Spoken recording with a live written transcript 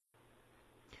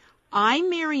I'm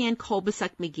Marianne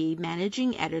Kolbasuk-McGee,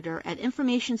 Managing Editor at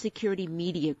Information Security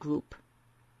Media Group.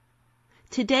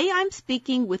 Today I'm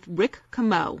speaking with Rick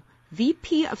Camo,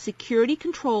 VP of Security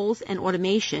Controls and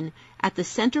Automation at the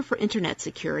Center for Internet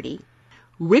Security.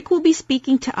 Rick will be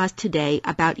speaking to us today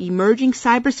about emerging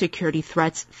cybersecurity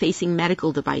threats facing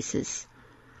medical devices.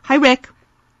 Hi, Rick.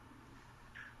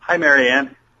 Hi,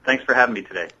 Marianne. Thanks for having me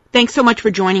today. Thanks so much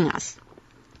for joining us.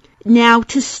 Now,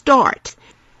 to start,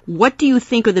 what do you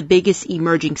think are the biggest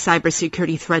emerging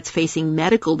cybersecurity threats facing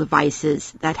medical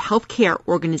devices that healthcare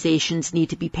organizations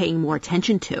need to be paying more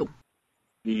attention to?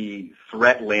 The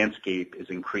threat landscape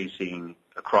is increasing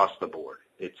across the board.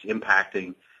 It's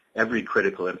impacting every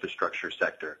critical infrastructure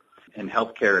sector, and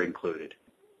healthcare included.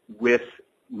 With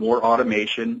more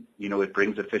automation, it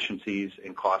brings efficiencies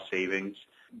and cost savings,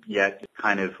 yet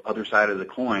kind of other side of the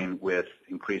coin with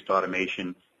increased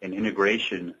automation and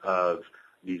integration of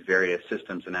these various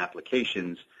systems and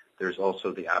applications, there's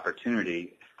also the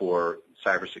opportunity for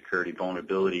cybersecurity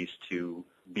vulnerabilities to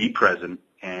be present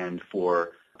and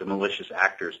for the malicious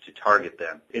actors to target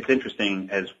them. It's interesting,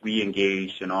 as we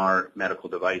engaged in our medical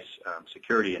device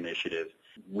security initiative,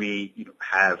 we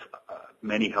have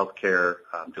many healthcare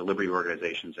delivery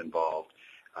organizations involved,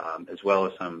 as well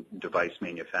as some device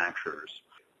manufacturers.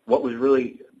 What was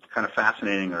really kind of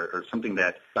fascinating or something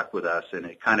that stuck with us, and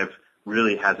it kind of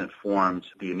really has informed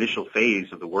the initial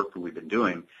phase of the work that we've been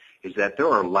doing, is that there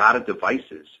are a lot of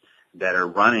devices that are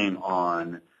running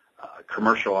on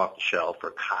commercial off-the-shelf or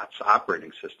COTS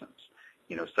operating systems,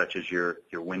 such as your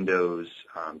Windows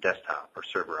desktop or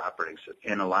server operating system.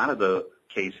 In a lot of the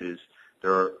cases,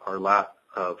 there are a lot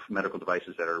of medical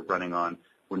devices that are running on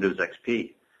Windows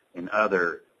XP and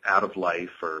other out-of-life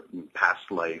or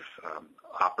past-life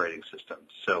operating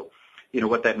systems. So,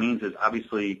 what that means is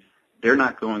obviously they're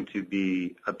not going to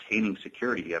be obtaining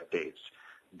security updates.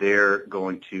 They're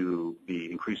going to be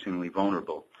increasingly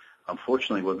vulnerable.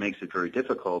 Unfortunately, what makes it very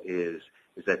difficult is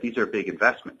that these are big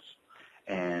investments,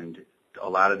 and a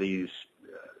lot of these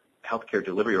healthcare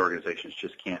delivery organizations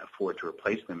just can't afford to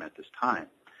replace them at this time.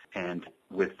 And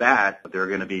with that, they're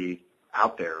going to be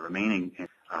out there, remaining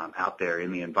out there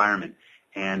in the environment,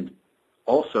 and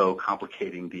also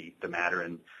complicating the matter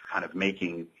and kind of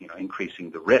making,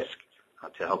 increasing the risk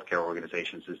to healthcare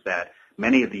organizations is that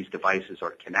many of these devices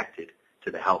are connected to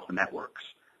the health networks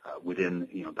within,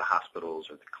 the hospitals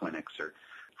or the clinics or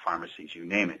pharmacies, you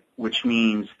name it, which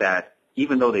means that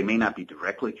even though they may not be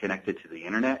directly connected to the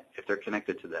Internet, if they're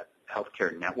connected to the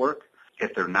healthcare network,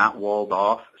 if they're not walled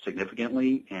off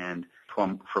significantly, and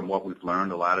from what we've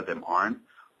learned, a lot of them aren't,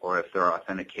 or if their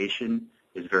authentication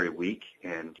is very weak,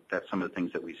 and that's some of the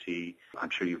things that we see. I'm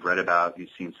sure you've read about, you've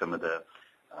seen some of the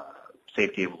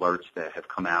safety alerts that have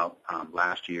come out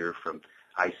last year from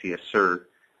ICS-CERT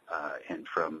and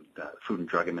from the Food and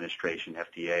Drug Administration,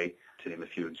 FDA, to name a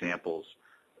few examples,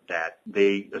 that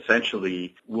they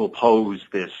essentially will pose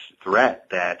this threat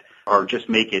that, or just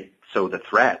make it so the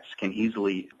threats can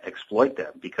easily exploit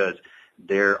them because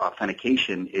their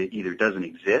authentication either doesn't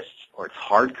exist or it's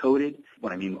hard-coded.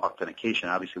 When I mean authentication,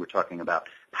 obviously we're talking about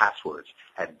passwords.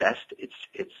 At best,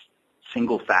 it's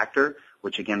single factor,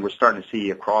 which again we're starting to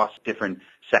see across different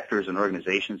sectors and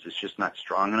organizations. It's just not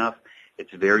strong enough.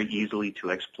 It's very easily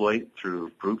to exploit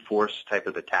through brute force type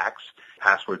of attacks.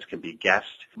 Passwords can be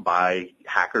guessed by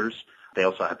hackers. They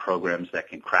also have programs that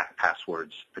can crack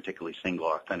passwords, particularly single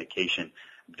authentication,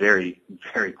 very,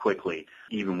 very quickly,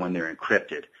 even when they're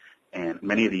encrypted. And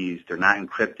many of these, they're not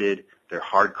encrypted, they're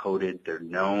hard-coded, they're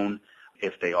known.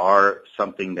 If they are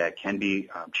something that can be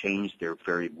changed, they're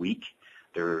very weak.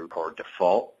 They're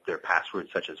default. They're passwords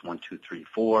such as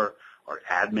 1234 or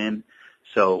admin.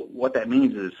 So what that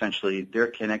means is essentially they're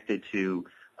connected to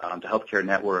the healthcare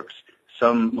networks.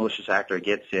 Some malicious actor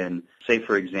gets in, say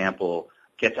for example,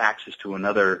 gets access to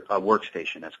another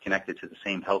workstation that's connected to the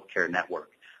same healthcare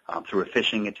network through a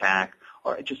phishing attack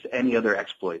or just any other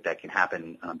exploit that can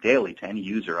happen daily to any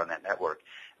user on that network.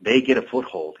 They get a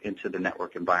foothold into the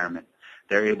network environment.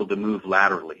 They're able to move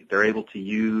laterally. They're able to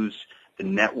use the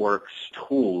network's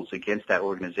tools against that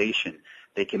organization.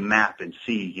 They can map and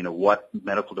see, what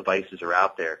medical devices are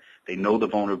out there. They know the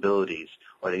vulnerabilities,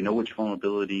 or they know which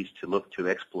vulnerabilities to look to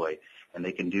exploit, and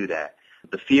they can do that.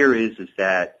 The fear is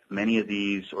that many of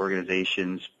these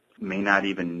organizations may not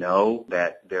even know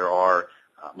that there are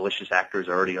malicious actors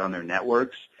already on their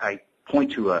networks. I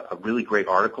point to a really great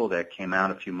article that came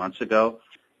out a few months ago.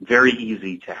 Very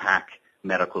easy to hack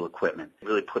medical equipment,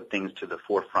 really put things to the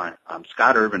forefront.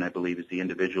 Scott Irvin, I believe, is the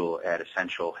individual at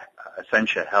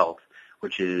Essentia Health,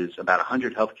 which is about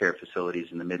 100 healthcare facilities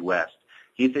in the Midwest.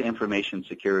 He's the information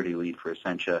security lead for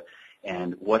Essentia,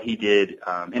 And what he did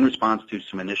in response to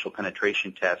some initial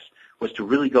penetration tests was to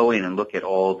really go in and look at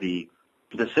all the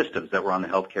systems that were on the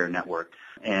healthcare network.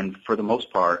 And for the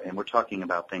most part, and we're talking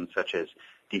about things such as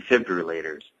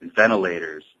defibrillators,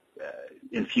 ventilators,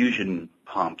 infusion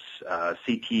pumps,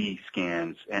 CT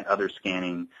scans, and other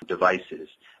scanning devices.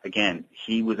 Again,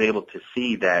 he was able to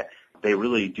see that they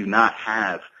really do not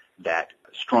have that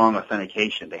strong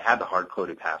authentication. They have the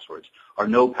hard-coded passwords or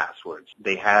no passwords.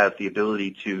 They have the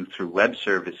ability to, through web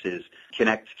services,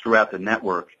 connect throughout the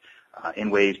network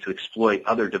in ways to exploit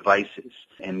other devices.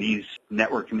 And these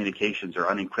network communications are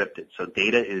unencrypted. So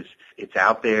data it's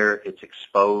out there, it's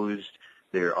exposed.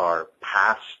 There are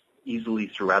paths easily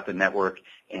throughout the network,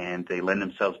 and they lend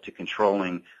themselves to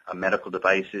controlling medical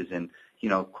devices and,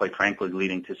 quite frankly,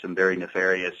 leading to some very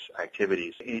nefarious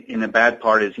activities. And the bad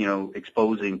part is,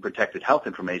 exposing protected health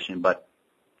information, but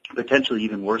potentially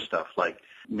even worse stuff like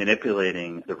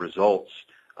manipulating the results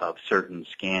of certain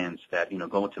scans that,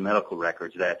 go into medical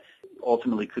records that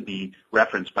ultimately could be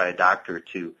referenced by a doctor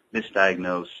to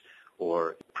misdiagnose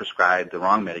or prescribe the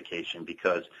wrong medication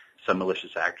because some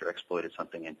malicious actor exploited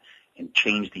something and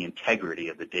changed the integrity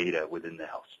of the data within the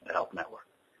health network.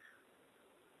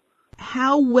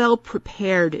 How well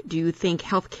prepared do you think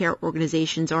healthcare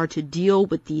organizations are to deal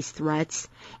with these threats,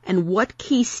 and what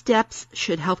key steps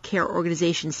should healthcare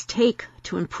organizations take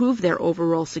to improve their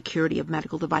overall security of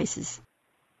medical devices?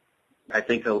 I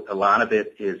think a lot of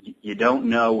it is you don't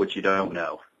know what you don't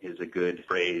know is a good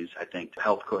phrase, I think, to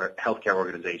healthcare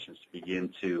organizations to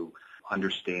begin to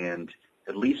understand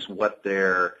at least what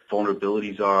their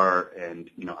vulnerabilities are, and,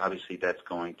 obviously that's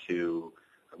going to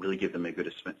really give them a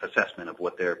good assessment of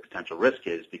what their potential risk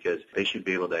is, because they should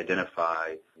be able to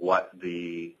identify what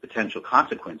the potential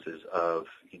consequences of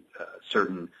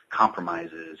certain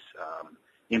compromises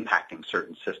impacting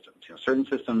certain systems. Certain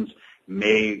systems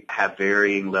may have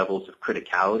varying levels of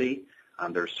criticality.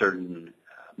 There are certain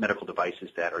medical devices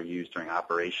that are used during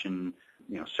operation,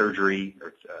 surgery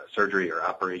or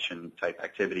operation type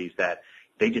activities that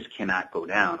they just cannot go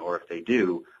down, or if they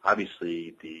do,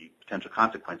 obviously the potential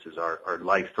consequences are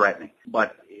life-threatening.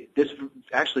 But this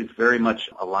actually very much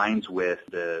aligns with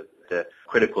the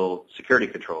critical security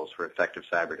controls for effective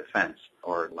cyber defense,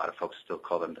 or a lot of folks still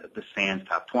call them the SANS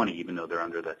Top 20, even though they're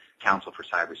under the Council for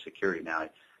Cybersecurity. Now, I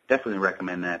definitely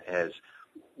recommend that as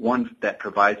one that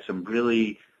provides some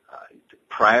really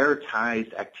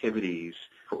prioritized activities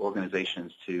for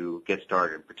organizations to get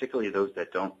started, particularly those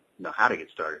that don't know how to get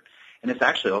started. And this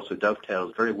actually also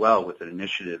dovetails very well with an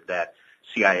initiative that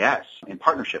CIS, in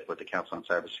partnership with the Council on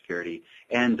Cybersecurity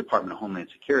and Department of Homeland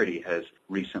Security, has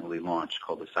recently launched,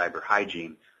 called the Cyber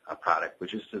Hygiene product,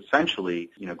 which is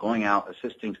essentially, going out,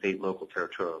 assisting state, local,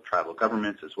 territorial, tribal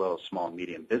governments, as well as small and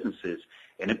medium businesses,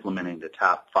 in implementing the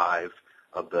top 5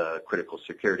 of the critical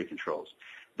security controls.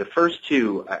 The first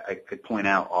 2 I could point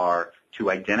out are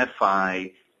to identify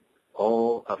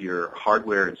all of your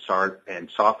hardware and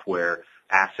software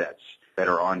assets that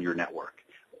are on your network,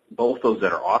 both those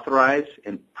that are authorized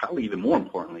and probably even more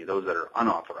importantly, those that are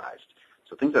unauthorized.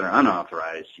 So things that are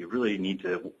unauthorized, you really need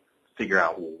to figure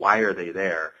out why are they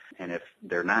there, and if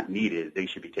they're not needed, they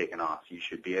should be taken off. You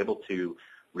should be able to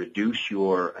reduce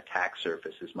your attack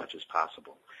surface as much as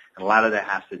possible. And a lot of that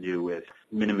has to do with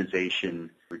minimization,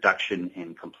 reduction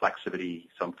in complexity.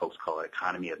 Some folks call it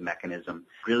economy of mechanism.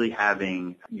 Really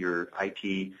having your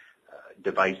IT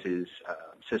devices,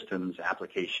 systems,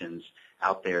 applications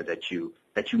out there that you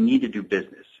need to do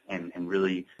business, and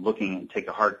really looking and take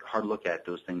a hard look at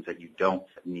those things that you don't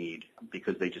need,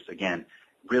 because they just, again,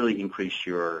 really increase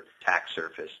your attack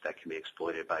surface that can be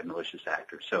exploited by malicious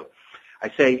actors. So I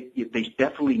say they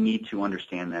definitely need to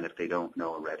understand that if they don't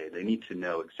know already. They need to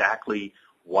know exactly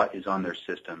what is on their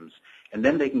systems, and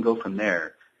then they can go from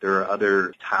there. There are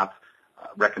other top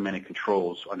recommended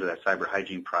controls under that cyber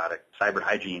hygiene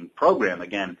program,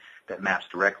 again, that maps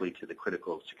directly to the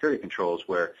critical security controls,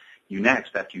 where you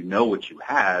next, after you know what you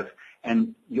have,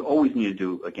 and you always need to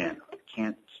do, again, I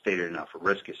can't state it enough, a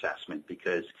risk assessment,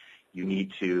 because you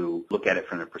need to look at it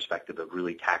from the perspective of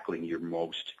really tackling your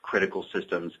most critical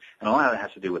systems. And a lot of that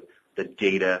has to do with the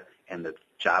data and the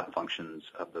job functions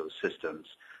of those systems.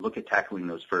 Look at tackling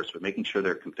those first, but making sure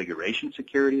their configuration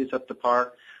security is up to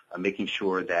par, making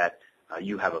sure that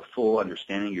you have a full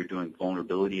understanding. You're doing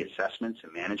vulnerability assessments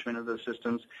and management of those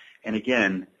systems. And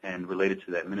again, and related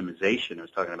to that minimization, I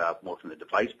was talking about more from the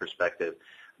device perspective,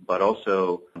 but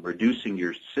also reducing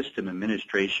your system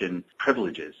administration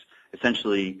privileges,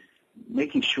 essentially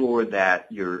making sure that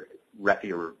your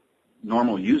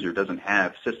normal user doesn't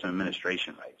have system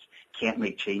administration rights, can't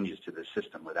make changes to the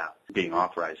system without being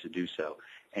authorized to do so.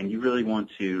 And you really want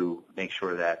to make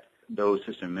sure that those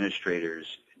system administrators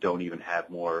don't even have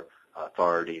more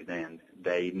authority than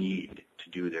they need to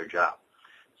do their job.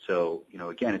 So,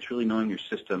 again, it's really knowing your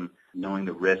system, knowing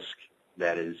the risk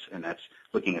that is, and that's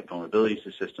looking at vulnerabilities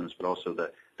to systems, but also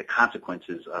the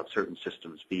consequences of certain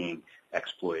systems being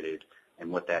exploited and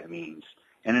what that means.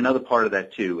 And another part of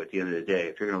that, too, at the end of the day,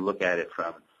 if you're going to look at it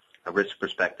from a risk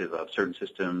perspective of certain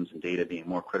systems and data being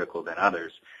more critical than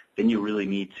others, then you really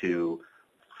need to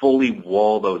fully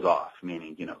wall those off,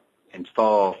 meaning,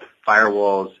 install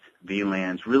firewalls,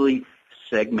 VLANs, really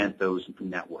segment those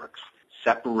networks,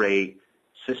 separate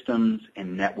systems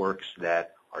and networks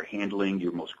that are handling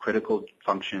your most critical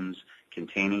functions,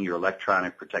 containing your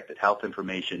electronic protected health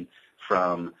information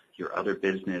from your other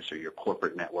business or your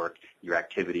corporate network, your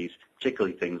activities,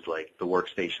 particularly things like the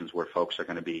workstations where folks are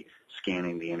going to be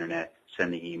scanning the internet,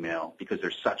 sending email, because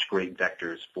they're such great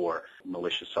vectors for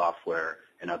malicious software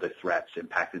and other threats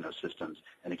impacting those systems.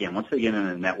 And again, once they get in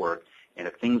the network, and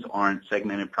if things aren't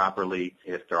segmented properly,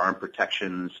 if there aren't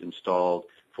protections installed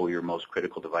for your most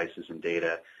critical devices and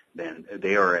data, then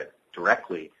they are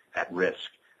directly at risk,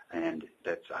 and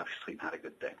that's obviously not a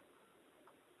good thing.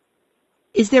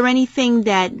 Is there anything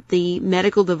that the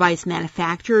medical device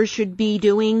manufacturers should be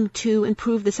doing to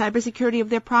improve the cybersecurity of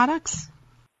their products?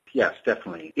 Yes,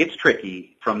 definitely. It's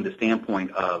tricky from the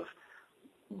standpoint of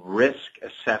risk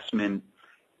assessment,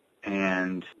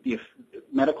 and if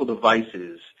medical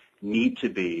devices need to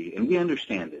be, and we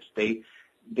understand this,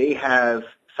 they have,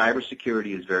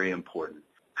 cybersecurity is very important.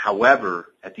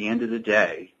 However, at the end of the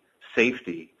day,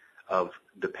 safety of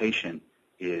the patient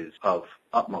is of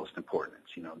utmost importance.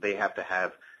 They have to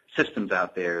have systems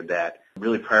out there that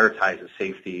really prioritize the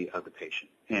safety of the patient.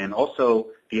 And also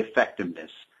the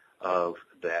effectiveness of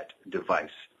that device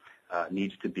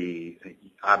needs to be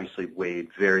obviously weighed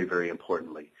very, very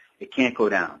importantly. It can't go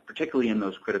down, particularly in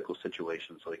those critical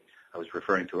situations like I was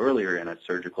referring to earlier in a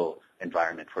surgical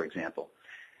environment, for example.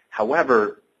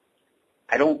 However,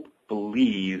 I don't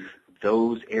believe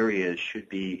those areas should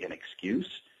be an excuse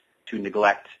to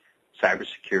neglect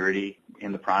cybersecurity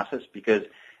in the process, because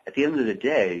at the end of the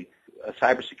day, a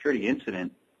cybersecurity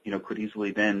incident, could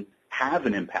easily then have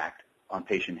an impact on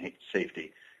patient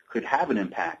safety, could have an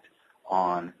impact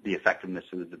on the effectiveness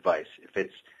of the device. If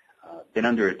it's been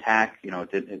under attack,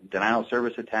 denial of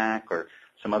service attack or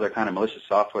some other kind of malicious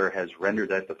software has rendered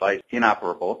that device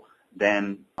inoperable,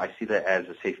 then I see that as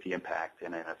a safety impact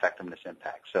and an effectiveness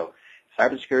impact. So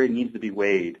cybersecurity needs to be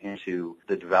weighed into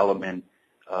the development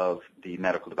of the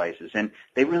medical devices. And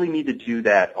they really need to do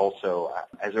that also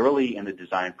as early in the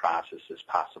design process as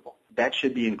possible. That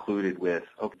should be included with,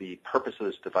 the purpose of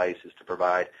this device is to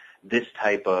provide this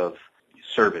type of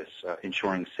service,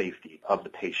 ensuring safety of the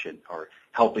patient or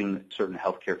helping certain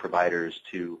healthcare providers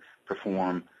to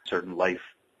perform certain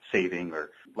life-saving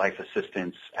or life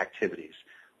assistance activities.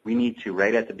 We need to,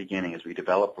 right at the beginning, as we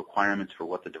develop requirements for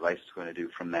what the device is going to do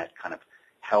from that kind of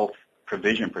health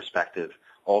provision perspective,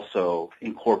 also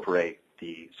incorporate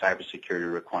the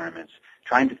cybersecurity requirements,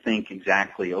 trying to think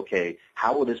exactly, okay,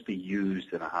 how will this be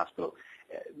used in a hospital?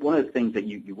 One of the things that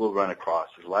you will run across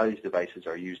is a lot of these devices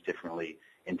are used differently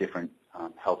in different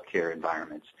healthcare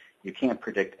environments. You can't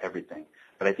predict everything,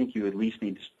 but I think you at least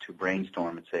need to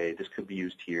brainstorm and say, this could be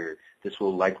used here, this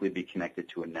will likely be connected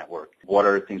to a network. What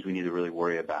are things we need to really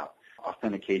worry about?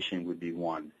 Authentication would be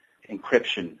one.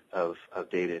 Encryption of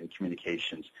data and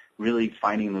communications, really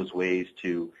finding those ways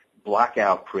to block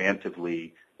out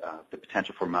preemptively the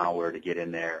potential for malware to get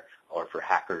in there or for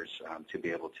hackers to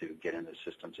be able to get into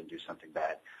systems and do something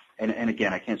bad. And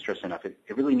again, I can't stress enough, it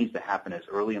really needs to happen as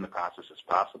early in the process as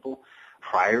possible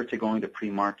prior to going to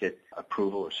pre-market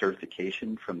approval or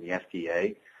certification from the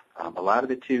FDA. A lot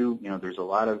of it, too, there's a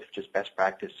lot of just best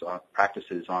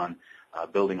practices on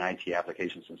building IT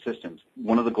applications and systems.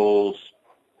 One of the goals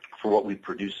for what we've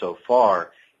produced so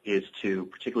far is to,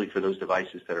 particularly for those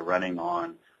devices that are running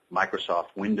on Microsoft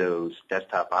Windows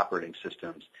desktop operating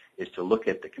systems, is to look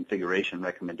at the configuration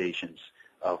recommendations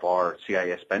of our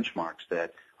CIS benchmarks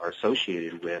that are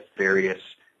associated with various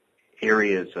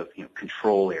areas of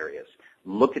control areas.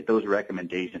 Look at those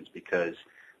recommendations because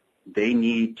they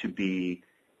need to be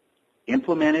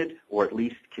implemented or at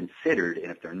least considered,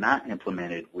 and if they're not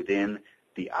implemented within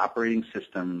the operating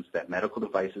systems that medical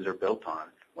devices are built on,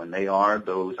 when they are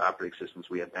those operating systems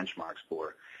we have benchmarks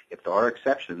for, if there are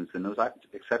exceptions, then those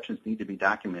exceptions need to be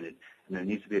documented, and there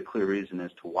needs to be a clear reason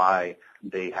as to why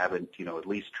they haven't, at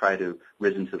least try to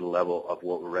risen to the level of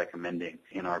what we're recommending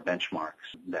in our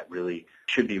benchmarks that really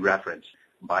should be referenced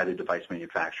by the device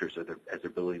manufacturers as they're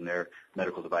building their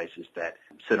medical devices that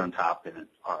sit on top and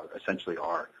essentially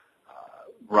are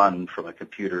run from a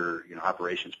computer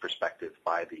operations perspective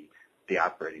by the the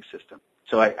operating system.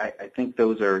 So I think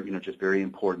those are, just very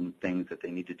important things that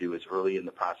they need to do as early in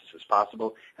the process as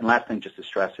possible. And last thing just to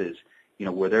stress is,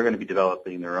 where they're going to be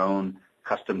developing their own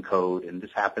custom code, and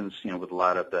this happens, with a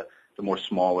lot of the more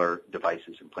smaller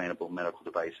devices, implantable medical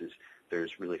devices.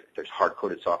 There's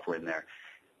hard-coded software in there.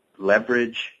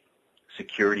 Leverage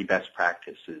security best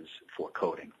practices for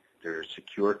coding. There are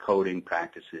secure coding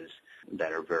practices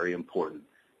that are very important,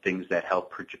 things that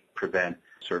help prevent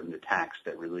certain attacks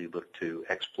that really look to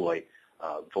exploit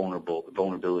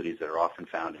vulnerabilities that are often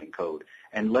found in code,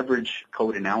 and leverage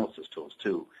code analysis tools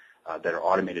too, that are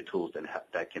automated tools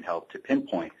that can help to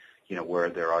pinpoint, where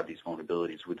there are these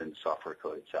vulnerabilities within the software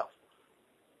code itself.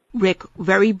 Rick,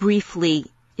 very briefly,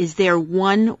 is there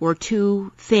one or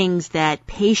two things that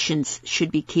patients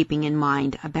should be keeping in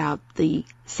mind about the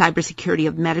cybersecurity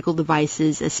of medical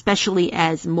devices, especially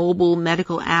as mobile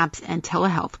medical apps and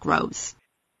telehealth grows?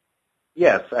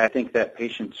 Yes, I think that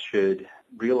patients should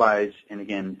realize, and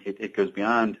again, it goes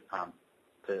beyond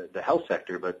the health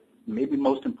sector, but maybe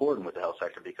most important with the health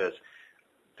sector, because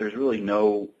there's really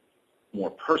no more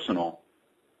personal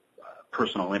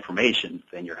information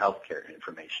than your healthcare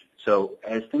information. So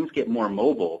as things get more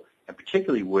mobile, and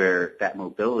particularly where that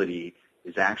mobility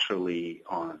is actually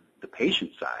on the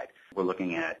patient side, we're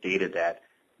looking at data that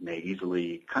may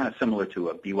easily, kind of similar to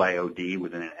a BYOD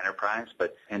within an enterprise,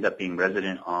 but end up being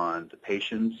resident on the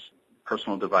patient's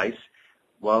personal device.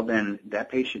 Well, then that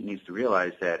patient needs to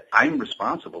realize that I'm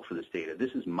responsible for this data.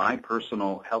 This is my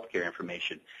personal healthcare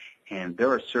information, and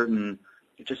there are certain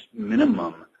just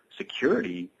minimum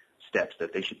security steps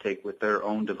that they should take with their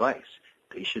own device.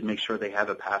 They should make sure they have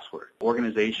a password.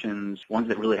 Organizations, ones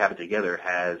that really have it together,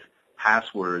 have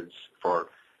passwords for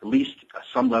at least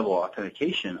some level of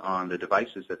authentication on the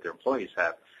devices that their employees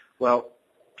have. Well,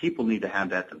 people need to have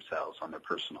that themselves on their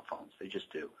personal phones. They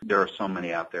just do. There are so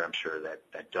many out there, I'm sure,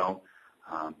 that don't.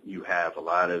 You have a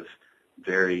lot of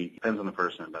depends on the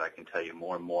person, but I can tell you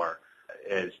more and more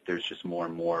as there's just more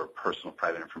and more personal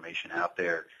private information out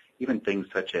there. Even things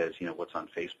such as, what's on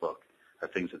Facebook or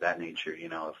things of that nature.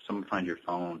 If someone finds your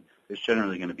phone, there's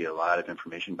generally going to be a lot of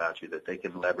information about you that they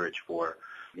can leverage for,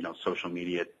 social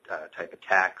media type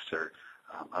attacks or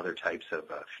other types of,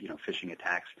 phishing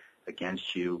attacks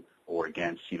against you or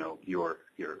against, your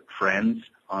friends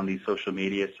on these social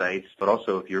media sites, but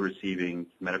also if you're receiving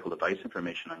medical device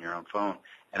information on your own phone.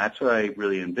 And that's what I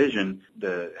really envision.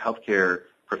 The healthcare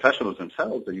professionals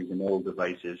themselves are using mobile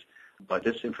devices, but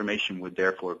this information would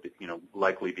therefore,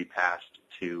 likely be passed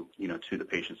to, to the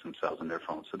patients themselves on their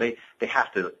phones. So they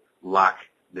have to lock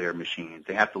their machines.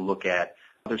 They have to look at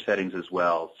other settings as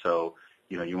well. So,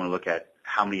 you want to look at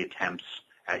how many attempts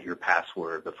at your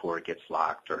password before it gets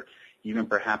locked, or even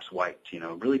perhaps wiped. It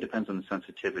really depends on the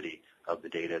sensitivity of the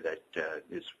data that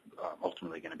is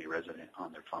ultimately going to be resident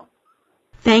on their phone.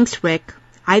 Thanks, Rick.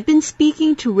 I've been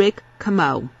speaking to Rick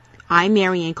Camo. I'm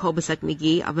Marianne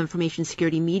Kolbasuk-McGee of Information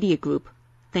Security Media Group.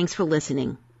 Thanks for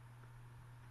listening.